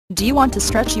Do you want to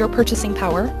stretch your purchasing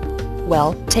power?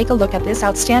 Well, take a look at this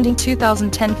outstanding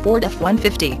 2010 Ford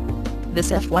F-150.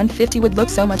 This F-150 would look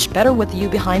so much better with you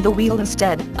behind the wheel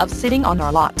instead of sitting on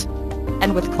our lot.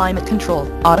 And with climate control,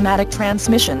 automatic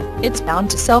transmission, it's bound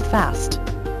to sell fast.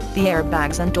 The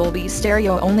airbags and Dolby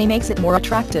stereo only makes it more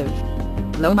attractive.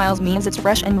 Low miles means it's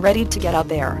fresh and ready to get out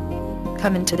there.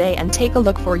 Come in today and take a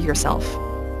look for yourself.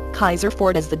 Kaiser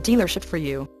Ford is the dealership for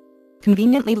you.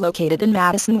 Conveniently located in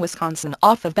Madison, Wisconsin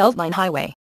off of Beltline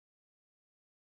Highway.